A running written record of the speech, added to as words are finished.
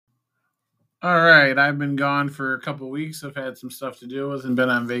All right, I've been gone for a couple weeks. I've had some stuff to deal with and been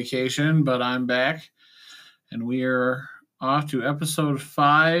on vacation, but I'm back and we are off to episode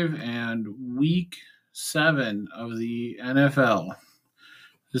 5 and week 7 of the NFL.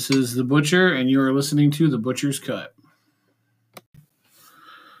 This is The Butcher, and you are listening to The Butcher's Cut.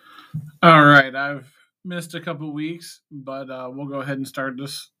 All right, I've missed a couple weeks, but we'll go ahead and start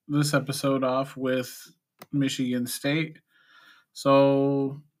this episode off with Michigan State.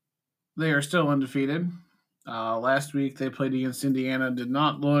 So they are still undefeated. Last week they played against Indiana. Did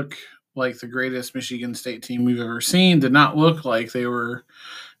not look like the greatest Michigan State team we've ever seen. Did not look like they were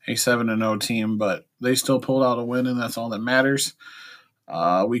a 7-0 team, but they still pulled out a win, and that's all that matters.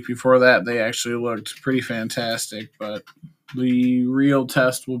 Week before that, they actually looked pretty fantastic, but the real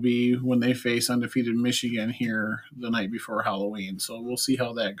test will be when they face undefeated Michigan here the night before Halloween. So we'll see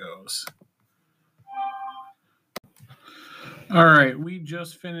how that goes. All right, we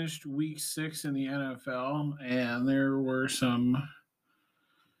just finished week 6 in the NFL, and there were some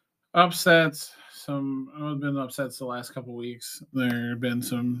upsets. There have been upsets the last couple weeks. There have been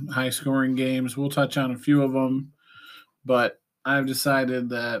some high scoring games. We'll touch on a few of them, but I've decided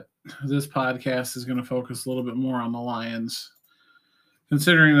that this podcast is going to focus a little bit more on the Lions,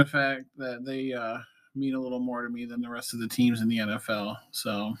 considering the fact that they mean a little more to me than the rest of the teams in the NFL.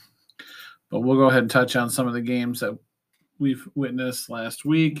 So, but we'll go ahead and touch on some of the games that we've witnessed last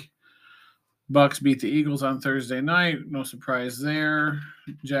week. Bucks beat the Eagles on Thursday night. No surprise there.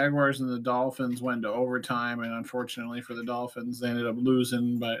 Jaguars and the Dolphins went to overtime, and unfortunately for the Dolphins, they ended up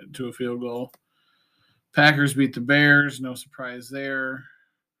losing to a field goal. Packers beat the Bears. No surprise there.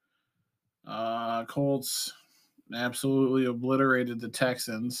 Colts absolutely obliterated the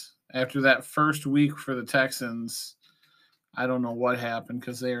Texans. After that first week for the Texans, I don't know what happened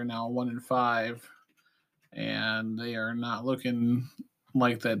because they are now 1-5, and they are not looking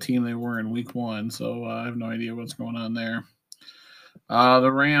like that team they were in week 1. So I have no idea what's going on there.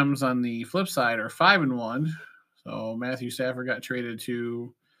 The Rams on the flip side are 5-1. So Matthew Stafford got traded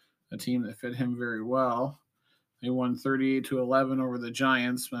to a team that fit him very well. They won 38-11 over the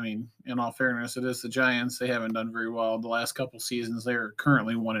Giants. I mean, in all fairness, it is the Giants. They haven't done very well the last couple seasons. They're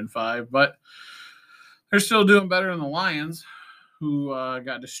currently 1-5, but they're still doing better than the Lions, who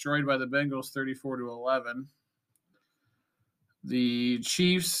got destroyed by the Bengals 34-11. The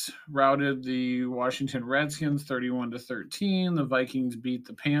Chiefs routed the Washington Redskins 31-13. The Vikings beat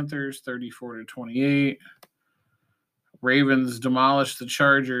the Panthers 34-28. Ravens demolished the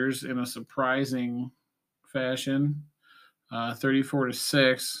Chargers in a surprising fashion,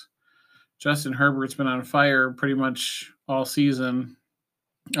 34-6. Justin Herbert's been on fire pretty much all season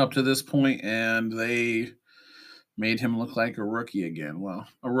up to this point, and they made him look like a rookie again. Well,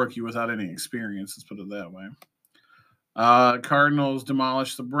 a rookie without any experience, let's put it that way. Cardinals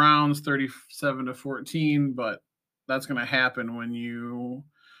demolished the Browns 37-14, but that's going to happen when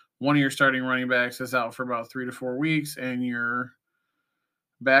one of your starting running backs is out for about 3 to 4 weeks, and your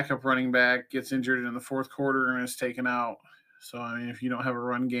backup running back gets injured in the fourth quarter and is taken out. So, I mean, if you don't have a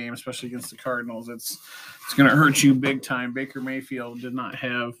run game, especially against the Cardinals, it's going to hurt you big time. Baker Mayfield did not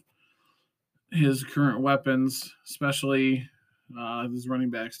have his current weapons, especially his running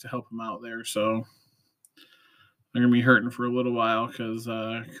backs, to help him out there. So they're going to be hurting for a little while because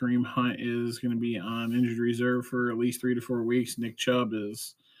Kareem Hunt is going to be on injured reserve for at least 3 to 4 weeks. Nick Chubb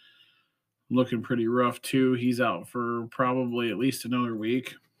is looking pretty rough, too. He's out for probably at least another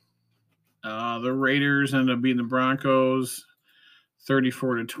week. The Raiders ended up beating the Broncos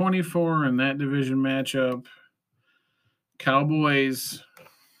 34-24 in that division matchup. Cowboys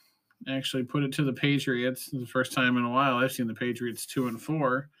actually put it to the Patriots. The first time in a while I've seen the Patriots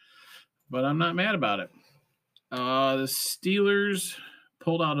 2-4, but I'm not mad about it. The Steelers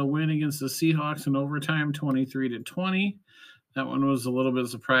pulled out a win against the Seahawks in overtime, 23-20. That one was a little bit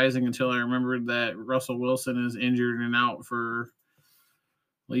surprising until I remembered that Russell Wilson is injured and out for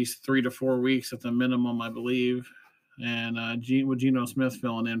at least 3 to 4 weeks at the minimum, I believe. And with Geno Smith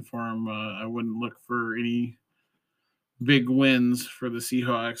filling in for him, I wouldn't look for any big wins for the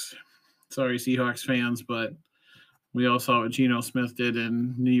Seahawks. Sorry, Seahawks fans, but we all saw what Geno Smith did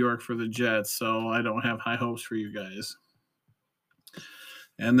in New York for the Jets, so I don't have high hopes for you guys.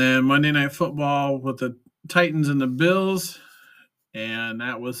 And then Monday Night Football with the Titans and the Bills, and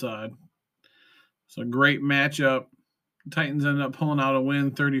that was a great matchup. The Titans ended up pulling out a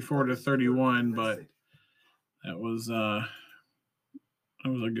win 34-31, but that was a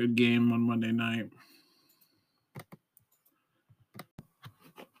good game on Monday night.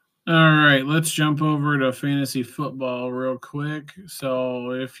 All right, let's jump over to fantasy football real quick.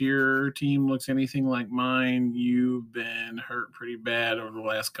 So, if your team looks anything like mine, you've been hurt pretty bad over the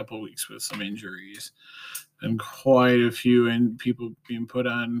last couple of weeks with some injuries, and quite a few people being put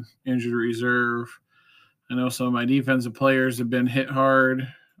on injured reserve. I know some of my defensive players have been hit hard.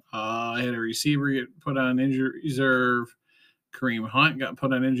 I had a receiver get put on injured reserve. Kareem Hunt got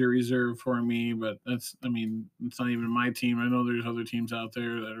put on injury reserve for me, but it's not even my team. I know there's other teams out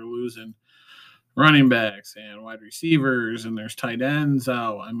there that are losing running backs and wide receivers, and there's tight ends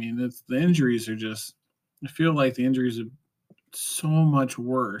out. I mean, the injuries are just, I feel like the injuries are so much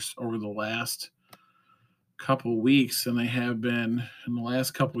worse over the last couple weeks than they have been in the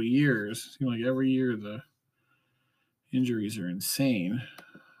last couple years. It seems like every year the injuries are insane.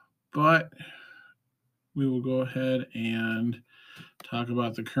 But we will go ahead and talk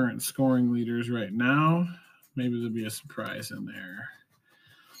about the current scoring leaders right now. Maybe there'll be a surprise in there.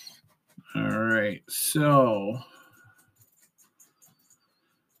 All right, so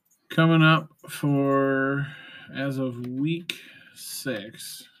coming up for as of week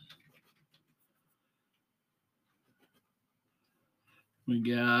 6, we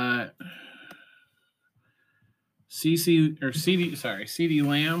got CeeDee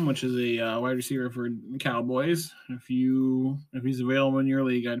Lamb, which is a wide receiver for Cowboys. If he's available in your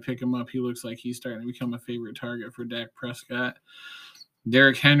league, I'd pick him up. He looks like he's starting to become a favorite target for Dak Prescott.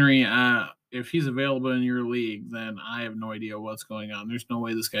 Derrick Henry, if he's available in your league, then I have no idea what's going on. There's no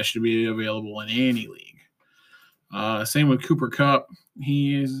way this guy should be available in any league. Same with Cooper Kupp.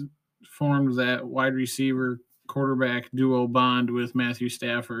 He's formed that wide receiver quarterback duo bond with Matthew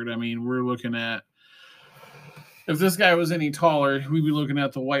Stafford. I mean, we're looking at, if this guy was any taller, we'd be looking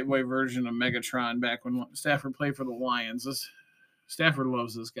at the white boy version of Megatron back when Stafford played for the Lions. Stafford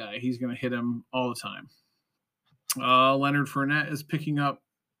loves this guy. He's going to hit him all the time. Leonard Fournette is picking up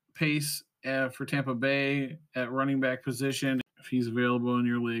pace for Tampa Bay at running back position. If he's available in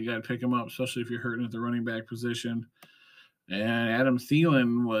your league, I'd pick him up, especially if you're hurting at the running back position. And Adam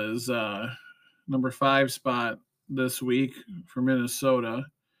Thielen was number 5 spot this week for Minnesota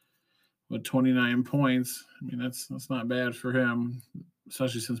with 29 points. I mean, that's not bad for him,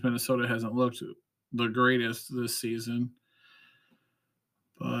 especially since Minnesota hasn't looked the greatest this season.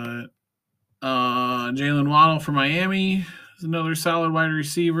 But Jalen Waddle for Miami is another solid wide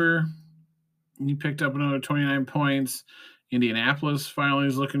receiver. He picked up another 29 points. Indianapolis finally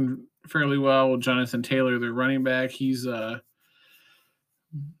is looking fairly well with Jonathan Taylor, their running back. He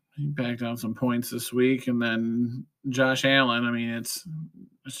backed out some points this week. And then Josh Allen, I mean, it's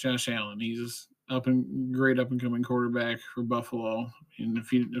Josh Allen. He's great up and coming quarterback for Buffalo. And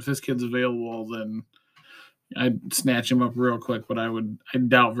if this kid's available, then I'd snatch him up real quick, but I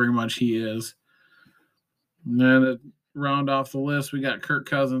doubt very much he is. And then to round off the list, we got Kirk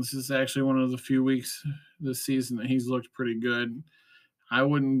Cousins. This is actually one of the few weeks this season that he's looked pretty good. I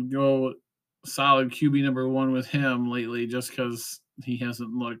wouldn't go solid QB number 1 with him lately just because he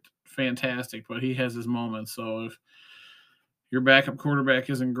hasn't looked fantastic, but he has his moments. So if your backup quarterback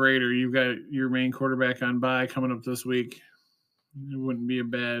isn't great or you've got your main quarterback on bye coming up this week, it wouldn't be a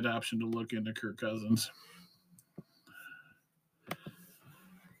bad option to look into Kirk Cousins.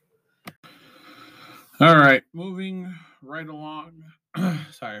 All right, moving right along.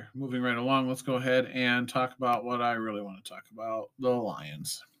 Let's go ahead and talk about what I really want to talk about, the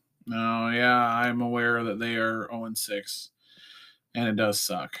Lions. Now, yeah, I'm aware that they are 0-6, and it does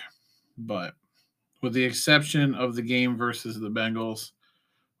suck. But with the exception of the game versus the Bengals,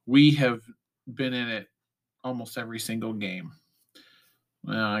 we have been in it almost every single game.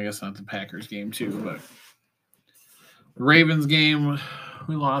 Well, I guess not the Packers game too, but the Ravens game,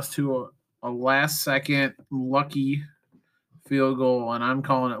 we lost to a last-second lucky field goal, and I'm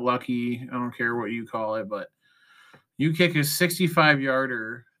calling it lucky. I don't care what you call it, but you kick a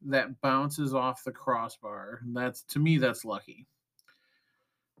 65-yarder that bounces off the crossbar. To me, that's lucky.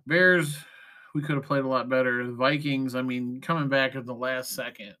 Bears, we could have played a lot better. The Vikings, I mean, coming back at the last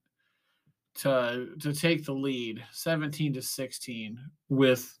second to take the lead, 17-16,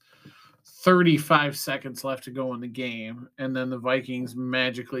 with 35 seconds left to go in the game, and then the Vikings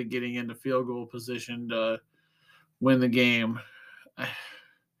magically getting into field goal position to win the game.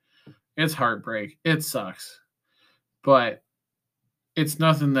 It's heartbreak. It sucks. But it's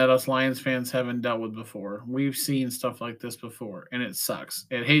nothing that us Lions fans haven't dealt with before. We've seen stuff like this before, and it sucks.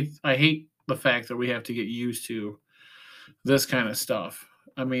 I hate the fact that we have to get used to this kind of stuff.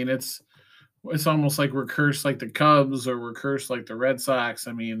 I mean, it's almost like we're cursed like the Cubs or we're cursed like the Red Sox.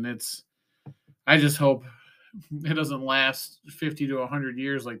 I mean, I just hope it doesn't last 50 to 100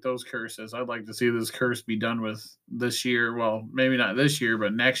 years like those curses. I'd like to see this curse be done with this year. Well, maybe not this year,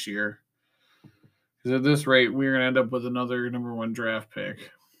 but next year. Because at this rate, we're going to end up with another number one draft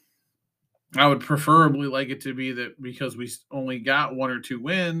pick. I would preferably like it to be that because we only got 1 or 2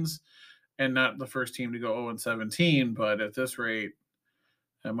 wins and not the first team to go 0-17. But at this rate,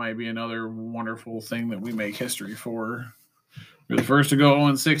 that might be another wonderful thing that we make history for. We're the first to go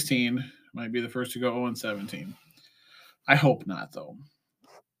 0-16. Might be the first to go 0-17. I hope not, though.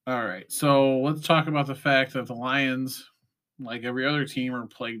 All right, so let's talk about the fact that the Lions, like every other team, are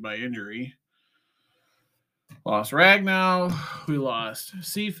plagued by injury. Lost Ragnow. We lost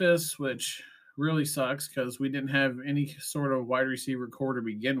Cephas, which really sucks because we didn't have any sort of wide receiver core to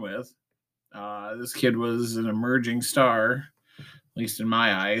begin with. This kid was an emerging star, at least in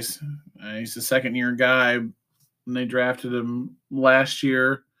my eyes. He's a second-year guy, and they drafted him last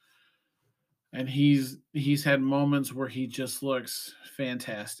year. And he's had moments where he just looks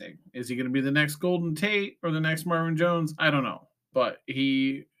fantastic. Is he going to be the next Golden Tate or the next Marvin Jones? I don't know. But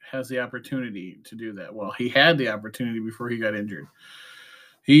he has the opportunity to do that. Well, he had the opportunity before he got injured.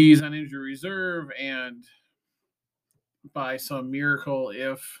 He's on injury reserve, and by some miracle,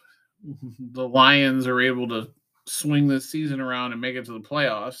 if the Lions are able to swing this season around and make it to the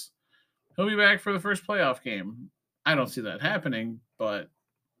playoffs, he'll be back for the first playoff game. I don't see that happening, but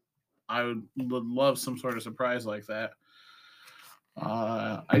I would love some sort of surprise like that.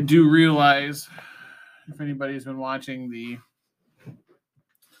 I do realize, if anybody's been watching the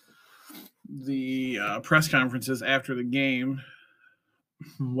press conferences after the game,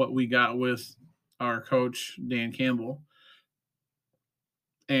 what we got with our coach, Dan Campbell.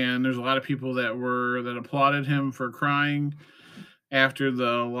 And there's a lot of people that applauded him for crying after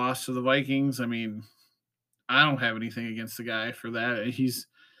the loss to the Vikings. I mean, I don't have anything against the guy for that. He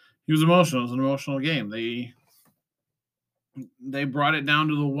was emotional. It was an emotional game. They brought it down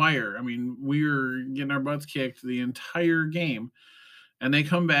to the wire. I mean, we were getting our butts kicked the entire game, and they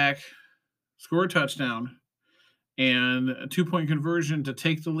come back, score a touchdown, and a 2-point conversion to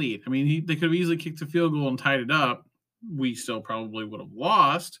take the lead. I mean, they could have easily kicked the field goal and tied it up. We still probably would have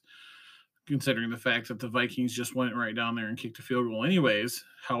lost, considering the fact that the Vikings just went right down there and kicked a field goal anyways.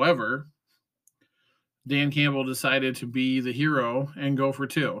 However, Dan Campbell decided to be the hero and go for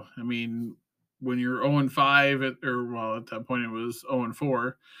 2. I mean, when you're 0-5, at that point it was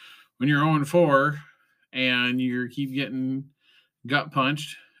 0-4. When you're 0-4 and you keep getting gut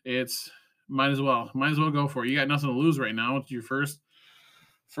punched, it's might as well go for it. You got nothing to lose right now. It's your first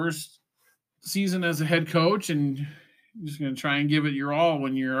season as a head coach, and you're just going to try and give it your all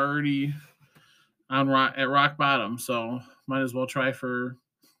when you're already at rock bottom. So might as well try for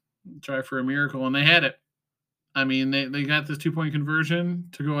a miracle, and they had it. I mean, they got this 2-point conversion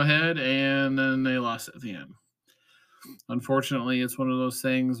to go ahead, and then they lost at the end. Unfortunately, it's one of those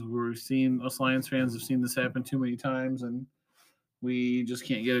things where us Lions fans have seen this happen too many times, and we just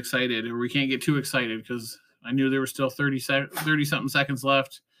can't get excited, or we can't get too excited, because I knew there were still 30-something seconds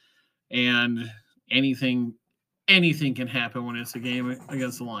left, and anything can happen when it's a game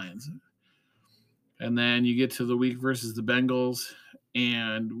against the Lions. And then you get to the week versus the Bengals,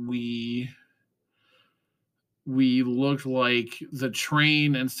 and we looked like the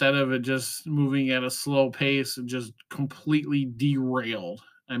train, instead of it just moving at a slow pace, just completely derailed.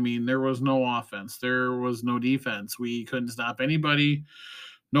 I mean, there was no offense. There was no defense. We couldn't stop anybody.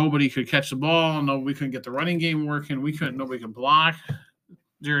 Nobody could catch the ball. We couldn't get the running game working. Nobody could block.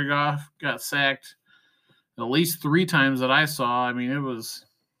 Jared Goff got sacked at least 3 times that I saw. I mean, it was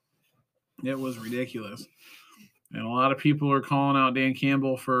ridiculous. And a lot of people are calling out Dan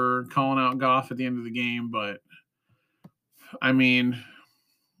Campbell for calling out Goff at the end of the game, but I mean,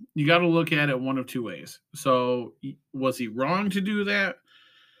 you got to look at it one of 2 ways. So, was he wrong to do that?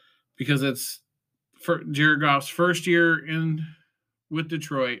 Because it's for Jared Goff's first year with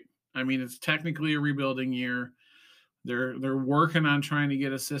Detroit. I mean, it's technically a rebuilding year. They're working on trying to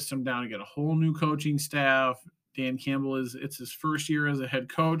get a system down, to get a whole new coaching staff. Dan Campbell it's his first year as a head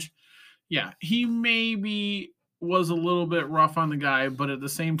coach. Yeah, he maybe was a little bit rough on the guy, but at the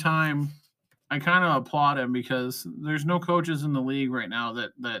same time, I kind of applaud him, because there's no coaches in the league right now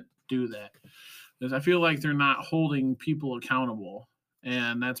that do that. Because I feel like they're not holding people accountable,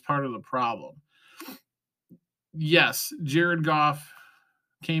 and that's part of the problem. Yes, Jared Goff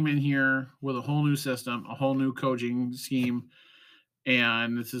came in here with a whole new system, a whole new coaching scheme,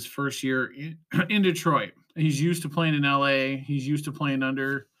 and it's his first year in Detroit. He's used to playing in LA. He's used to playing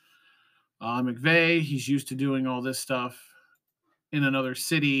under McVay. He's used to doing all this stuff in another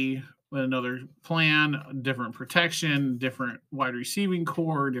city with another plan, different protection, different wide receiving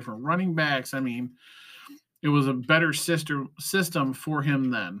core, different running backs. I mean, it was a better system for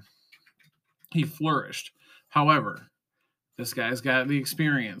him then. He flourished. However, this guy's got the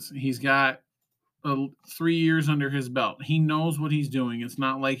experience. He's got 3 years under his belt. He knows what he's doing. It's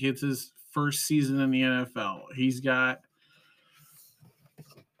not like it's his first season in the NFL. He's got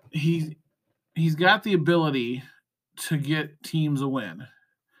the ability to get teams a win.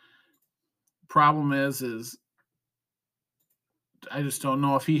 Problem is I just don't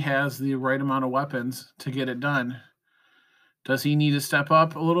know if he has the right amount of weapons to get it done. Does he need to step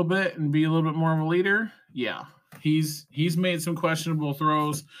up a little bit and be a little bit more of a leader? Yeah. He's made some questionable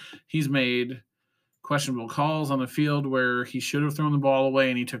throws. He's made questionable calls on the field where he should have thrown the ball away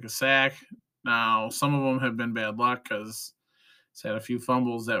and he took a sack. Now, some of them have been bad luck because he's had a few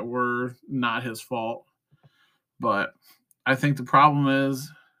fumbles that were not his fault. But I think the problem is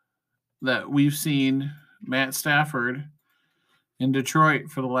that we've seen Matt Stafford in Detroit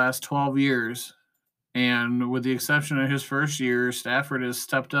for the last 12 years. And with the exception of his first year, Stafford has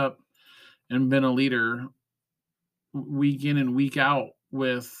stepped up and been a leader week in and week out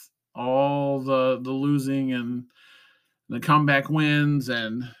with all the losing and the comeback wins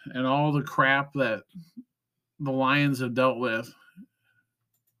and all the crap that the Lions have dealt with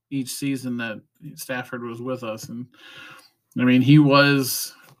each season that Stafford was with us. And I mean, he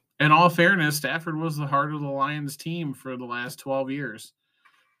was, in all fairness, Stafford was the heart of the Lions team for the last 12 years.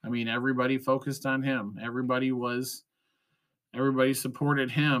 I mean, everybody focused on him. Everybody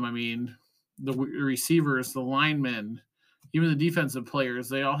supported him. I mean, the receivers, the linemen, even the defensive players,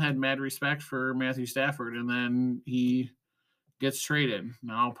 they all had mad respect for Matthew Stafford, and then he gets traded.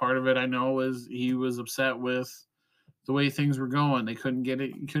 Now, part of it I know is he was upset with the way things were going. They couldn't get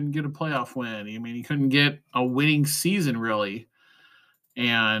it. He couldn't get a playoff win. I mean, he couldn't get a winning season really.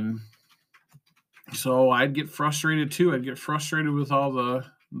 And so I'd get frustrated too. I'd get frustrated with all the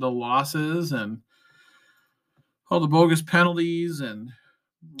losses and all the bogus penalties and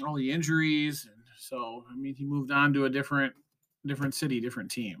all the injuries. And so, I mean, he moved on to a different city, different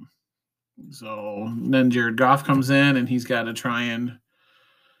team. So then Jared Goff comes in and he's got to try and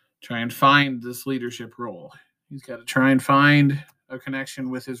find this leadership role. He's got to try and find a connection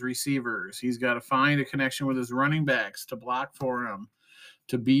with his receivers. He's got to find a connection with his running backs to block for him,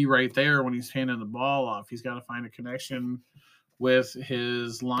 to be right there when he's handing the ball off. He's got to find a connection with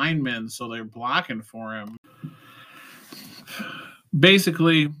his linemen so they're blocking for him.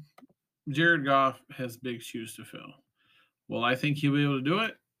 Basically, Jared Goff has big shoes to fill. Well, I think he'll be able to do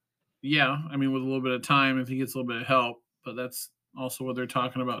it. Yeah, I mean, with a little bit of time, if he gets a little bit of help. But that's also what they're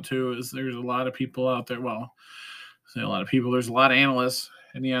talking about, too, is there's a lot of people out there. Well, I say a lot of people. There's a lot of analysts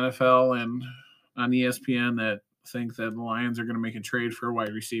in the NFL and on ESPN that think that the Lions are going to make a trade for a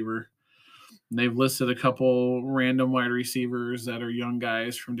wide receiver. And they've listed a couple random wide receivers that are young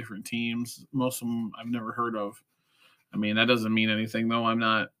guys from different teams. Most of them I've never heard of. I mean, that doesn't mean anything, though.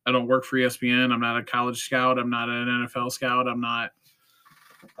 I don't work for ESPN. I'm not a college scout. I'm not an NFL scout. I'm not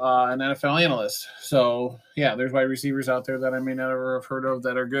an NFL analyst. So, yeah, there's wide receivers out there that I may never have heard of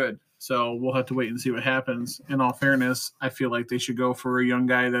that are good. So we'll have to wait and see what happens. In all fairness, I feel like they should go for a young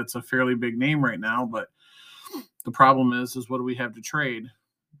guy that's a fairly big name right now. But the problem is what do we have to trade?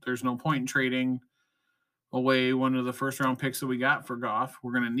 There's no point in trading away one of the first-round picks that we got for Goff.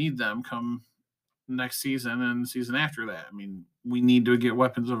 We're going to need them come next season and the season after that. I mean, we need to get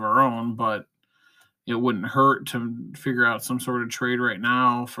weapons of our own, but it wouldn't hurt to figure out some sort of trade right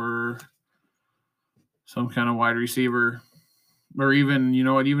now for some kind of wide receiver or even,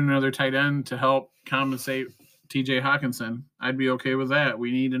 even another tight end to help compensate TJ Hawkinson. I'd be okay with that.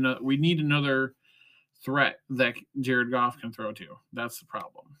 We need another threat that Jared Goff can throw to. That's the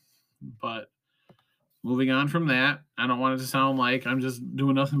problem. But moving on from that, I don't want it to sound like I'm just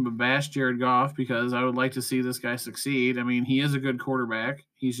doing nothing but bash Jared Goff because I would like to see this guy succeed. I mean, he is a good quarterback.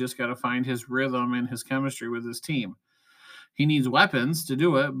 He's just got to find his rhythm and his chemistry with his team. He needs weapons to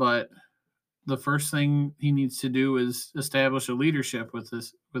do it, but the first thing he needs to do is establish a leadership with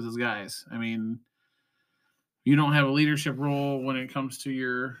his guys. I mean, you don't have a leadership role when it comes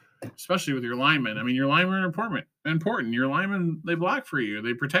to especially with your linemen. I mean, your linemen are important. Your linemen, they block for you.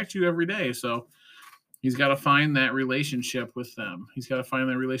 They protect you every day. So he's got to find that relationship with them. He's got to find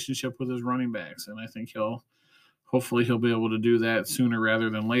that relationship with his running backs. And I think hopefully he'll be able to do that sooner rather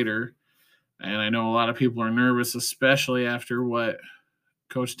than later. And I know a lot of people are nervous, especially after what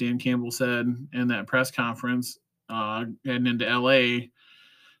Coach Dan Campbell said in that press conference heading into LA,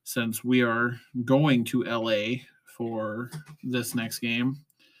 since we are going to LA for this next game.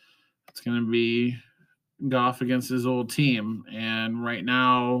 It's going to be Goff against his old team. And right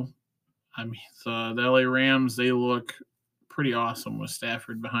now, I mean, the LA Rams, they look pretty awesome with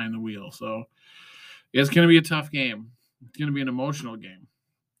Stafford behind the wheel. So It's going to be a tough game. It's going to be an emotional game.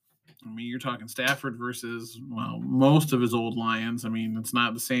 I mean, you're talking Stafford versus, well, most of his old Lions. I mean, it's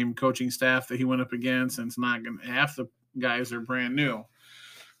not the same coaching staff that he went up against, and it's not going to, half the guys are brand new,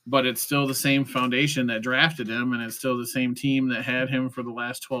 but it's still the same foundation that drafted him, and it's still the same team that had him for the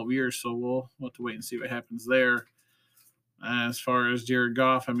last 12 years. So we'll have to wait and see what happens there. As far as Jared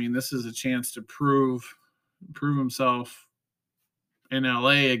Goff, I mean, this is a chance to prove himself in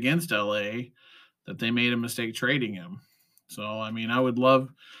LA against LA that they made a mistake trading him. So, I mean, I would love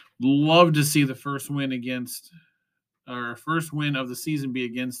to see the first win of the season be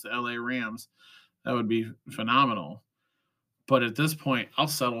against the LA Rams. That would be phenomenal. But at this point, I'll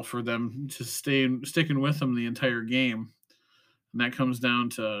settle for them to sticking with them the entire game. And that comes down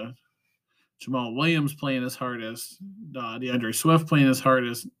to Jamal Williams playing his hardest, DeAndre Swift playing his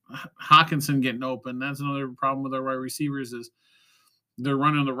hardest, Hawkinson getting open. That's another problem with our wide receivers is they're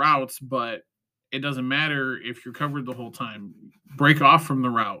running the routes, but it doesn't matter if you're covered the whole time. Break off from the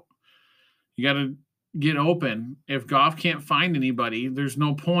route. You got to get open. If Goff can't find anybody, there's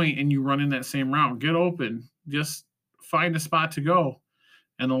no point in you running that same route. Get open. Just find a spot to go.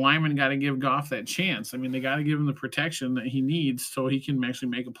 And the linemen got to give Goff that chance. I mean, they got to give him the protection that he needs so he can actually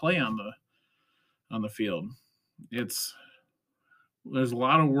make a play on the field. There's a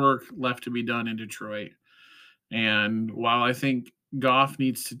lot of work left to be done in Detroit. And while I think Goff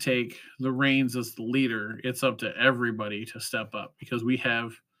needs to take the reins as the leader, it's up to everybody to step up because we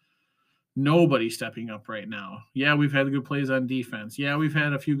have nobody stepping up right now. Yeah, we've had good plays on defense. Yeah, we've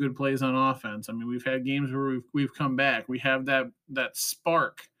had a few good plays on offense. I mean, we've had games where we've come back. We have that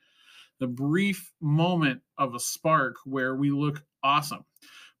spark, the brief moment of a spark where we look awesome.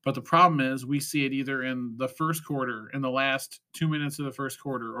 But the problem is we see it either in the first quarter, in the last 2 minutes of the first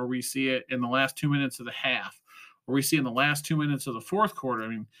quarter, or we see it in the last 2 minutes of the half, or we see it in the last 2 minutes of the fourth quarter. I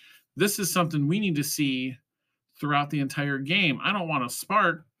mean, this is something we need to see throughout the entire game. I don't want a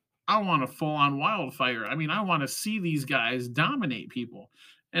spark. I want a full-on wildfire. I mean, I want to see these guys dominate people.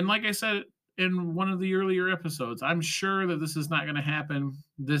 And like I said in one of the earlier episodes, I'm sure that this is not going to happen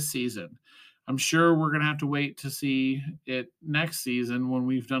this season. I'm sure we're going to have to wait to see it next season when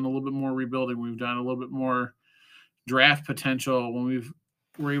we've done a little bit more rebuilding. We've done a little bit more draft potential when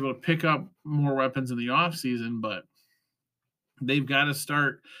we're able to pick up more weapons in the offseason, but they've got to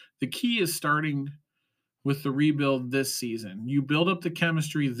start. The key is starting with the rebuild this season. You build up the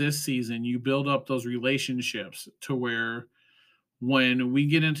chemistry this season. You build up those relationships to where when we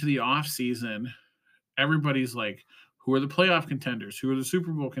get into the offseason, everybody's like, who are the playoff contenders? Who are the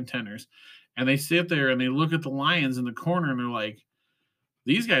Super Bowl contenders? And they sit there and they look at the Lions in the corner and they're like,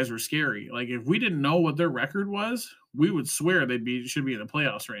 these guys were scary. Like, if we didn't know what their record was, we would swear should be in the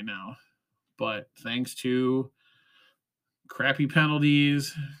playoffs right now. But thanks to crappy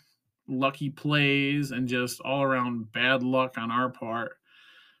penalties, lucky plays, and just all around bad luck on our part,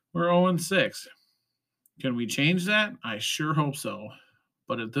 we're 0-6. Can we change that? I sure hope so.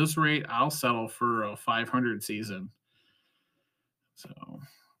 But at this rate, I'll settle for a 500 season. So,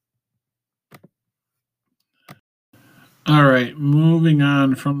 all right, moving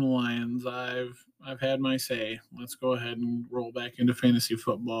on from the Lions. I've had my say. Let's go ahead and roll back into fantasy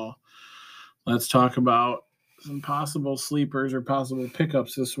football. Let's talk about some possible sleepers or possible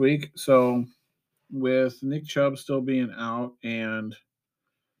pickups this week. So, with Nick Chubb still being out and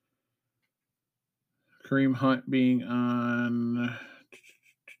Kareem Hunt being on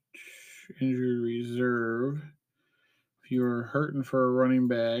injured reserve, if you're hurting for a running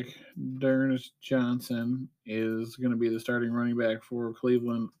back, D'Ernest Johnson is going to be the starting running back for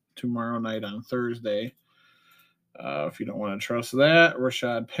Cleveland tomorrow night on Thursday. If you don't want to trust that,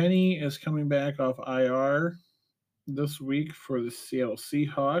 Rashad Penny is coming back off IR this week for the Seattle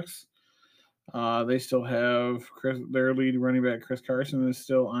Seahawks. They still have their lead running back, Chris Carson, is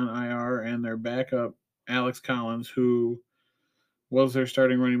still on IR, and their backup, Alex Collins, who was their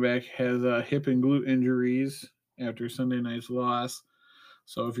starting running back, has hip and glute injuries after Sunday night's loss.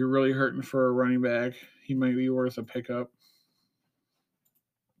 So if you're really hurting for a running back, he might be worth a pickup.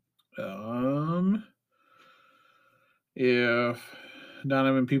 If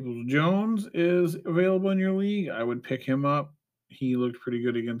Donovan Peoples-Jones is available in your league, I would pick him up. He looked pretty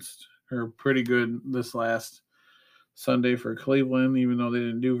good this last Sunday for Cleveland, even though they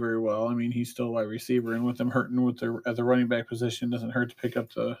didn't do very well. I mean, he's still a wide receiver, and with them hurting at the running back position, doesn't hurt to pick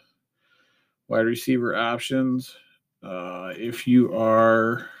up the wide receiver options. If you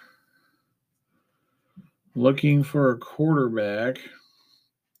are looking for a quarterback,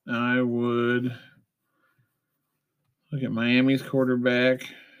 I would look at Miami's quarterback,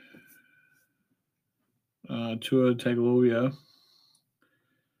 Tua Tagovailoa.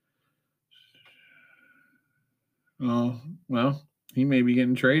 Oh, well, he may be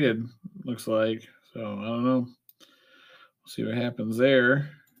getting traded, looks like. So I don't know. We'll see what happens there.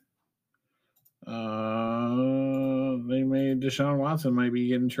 Deshaun Watson might be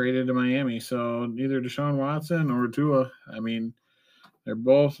getting traded to Miami. So either Deshaun Watson or Tua. I mean,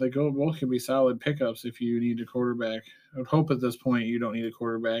 both can be solid pickups if you need a quarterback. I would hope at this point you don't need a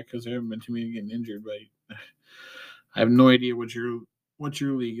quarterback because there haven't been too many getting injured. But I have no idea what your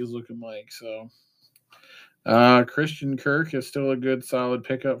league is looking like. So Christian Kirk is still a good solid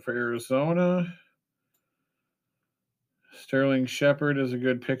pickup for Arizona. Sterling Shepard is a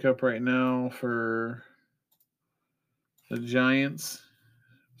good pickup right now for the Giants,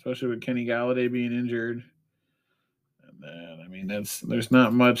 especially with Kenny Galladay being injured. And then, I mean, there's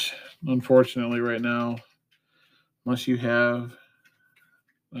not much, unfortunately, right now, unless you have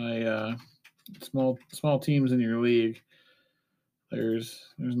a small teams in your league. There's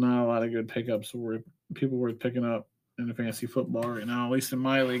not a lot of good pickups worth people worth picking up in the fantasy football right now. At least in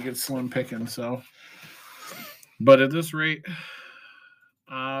my league, it's slim picking. So, but at this rate,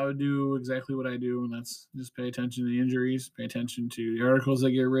 I would do exactly what I do, and that's just pay attention to the injuries, pay attention to the articles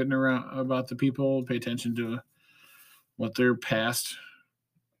that get written around about the people, pay attention to what their past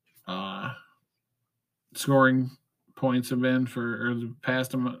scoring points have been for, or the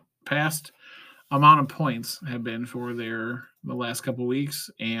past amount of points have been for the last couple weeks,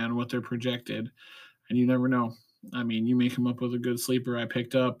 and what they're projected. And you never know. I mean, you may come up with a good sleeper. I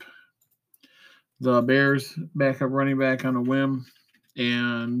picked up the Bears backup running back on a whim,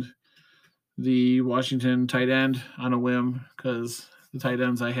 and the Washington tight end on a whim because the tight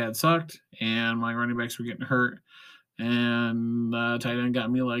ends I had sucked and my running backs were getting hurt. And tight end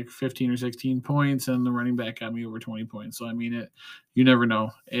got me like 15 or 16 points, and the running back got me over 20 points. So I mean, you never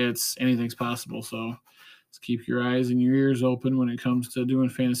know. Anything's possible. So just keep your eyes and your ears open when it comes to doing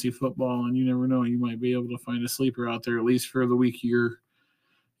fantasy football, and you never know. You might be able to find a sleeper out there at least for the week you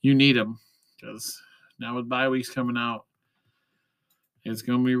need them, because now with bye weeks coming out, it's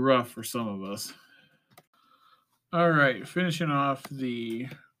going to be rough for some of us. All right, finishing off the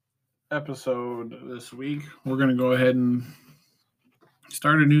episode this week, we're going to go ahead and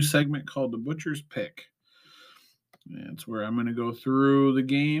start a new segment called the Butcher's Pick. It's where I'm going to go through the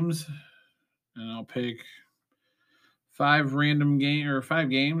games, and I'll pick five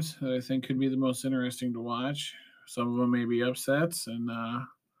games that I think could be the most interesting to watch. Some of them may be upsets, and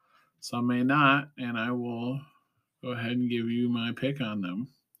some may not, and I will go ahead and give you my pick on them.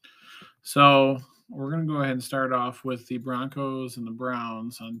 So we're going to go ahead and start off with the Broncos and the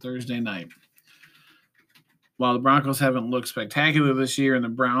Browns on Thursday night. While the Broncos haven't looked spectacular this year and the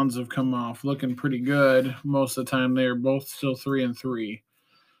Browns have come off looking pretty good, most of the time they're both still 3-3.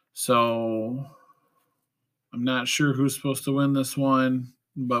 So I'm not sure who's supposed to win this one,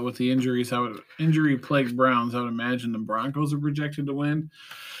 but with the injury-plagued Browns, I would imagine the Broncos are projected to win.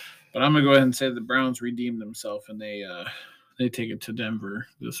 But I'm going to go ahead and say the Browns redeemed themselves, and they take it to Denver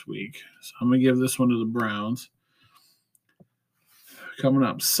this week. So I'm going to give this one to the Browns. Coming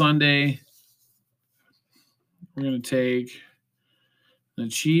up Sunday, we're going to take the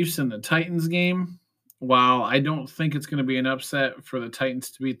Chiefs and the Titans game. While I don't think it's going to be an upset for the Titans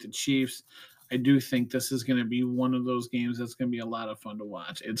to beat the Chiefs, I do think this is going to be one of those games that's going to be a lot of fun to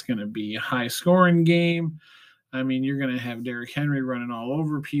watch. It's going to be a high-scoring game. I mean, you're going to have Derrick Henry running all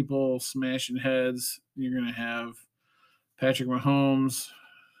over people, smashing heads. You're going to have Patrick Mahomes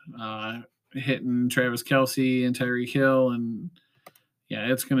hitting Travis Kelce and Tyreek Hill. And, yeah,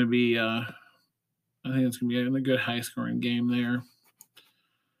 it's going to be I think it's going to be a good high-scoring game there.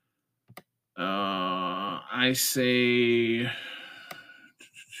 I say,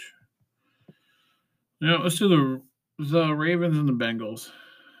 let's do the Ravens and the Bengals.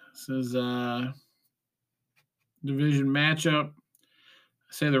 This is a division matchup. I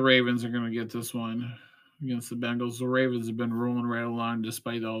say the Ravens are going to get this one against the Bengals. The Ravens have been rolling right along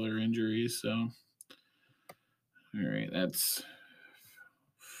despite all their injuries. So, all right, that's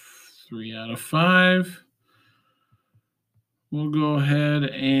 3 out of 5. We'll go ahead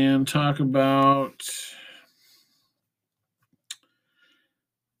and talk about.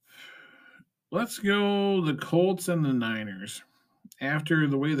 Let's go the Colts and the Niners. After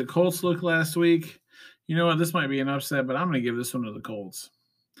the way the Colts looked last week, you know what? This might be an upset, but I'm going to give this one to the Colts.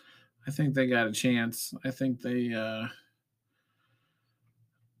 I think they got a chance. I think they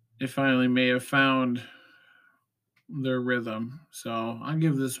finally may have found their rhythm. So I'll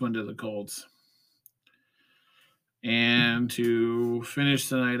give this one to the Colts. And to finish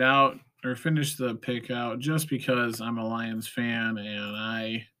the night out, or finish the pick out, just because I'm a Lions fan and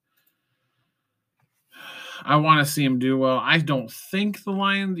I want to see him do well. I don't think the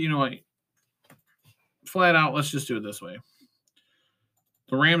Lions, flat out, let's just do it this way.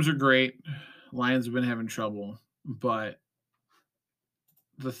 The Rams are great. Lions have been having trouble. But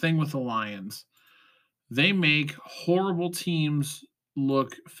the thing with the Lions, they make horrible teams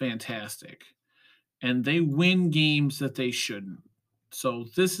look fantastic. And they win games that they shouldn't. So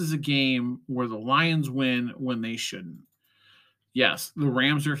this is a game where the Lions win when they shouldn't. Yes, the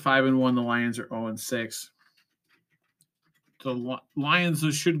Rams are 5-1. The Lions are 0-6. The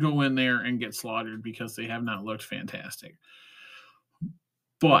Lions should go in there and get slaughtered because they have not looked fantastic.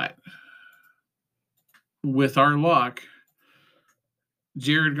 But with our luck,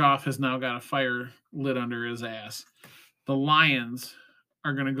 Jared Goff has now got a fire lit under his ass. The Lions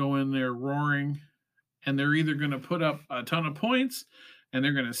are going to go in there roaring, and they're either going to put up a ton of points and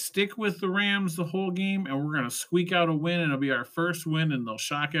they're going to stick with the Rams the whole game, and we're going to squeak out a win, and it'll be our first win, and they'll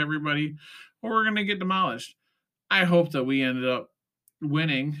shock everybody, or we're going to get demolished. I hope that we ended up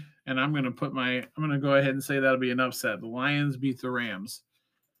winning, and I'm going to go ahead and say that'll be an upset. The Lions beat the Rams.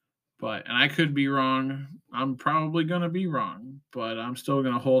 And I could be wrong. I'm probably going to be wrong, but I'm still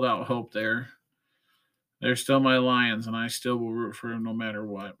going to hold out hope there. They're still my Lions, and I still will root for them no matter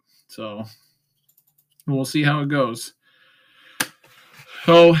what. So we'll see how it goes.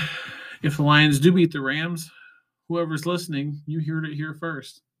 So if the Lions do beat the Rams, whoever's listening, you heard it here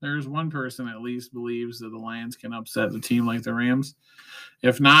first. There's one person at least believes that the Lions can upset the team like the Rams.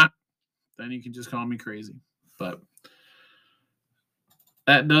 If not, then you can just call me crazy. But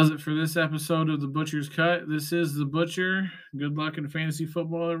that does it for this episode of The Butcher's Cut. This is The Butcher. Good luck in fantasy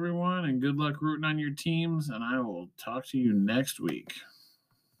football, everyone, and good luck rooting on your teams, and I will talk to you next week.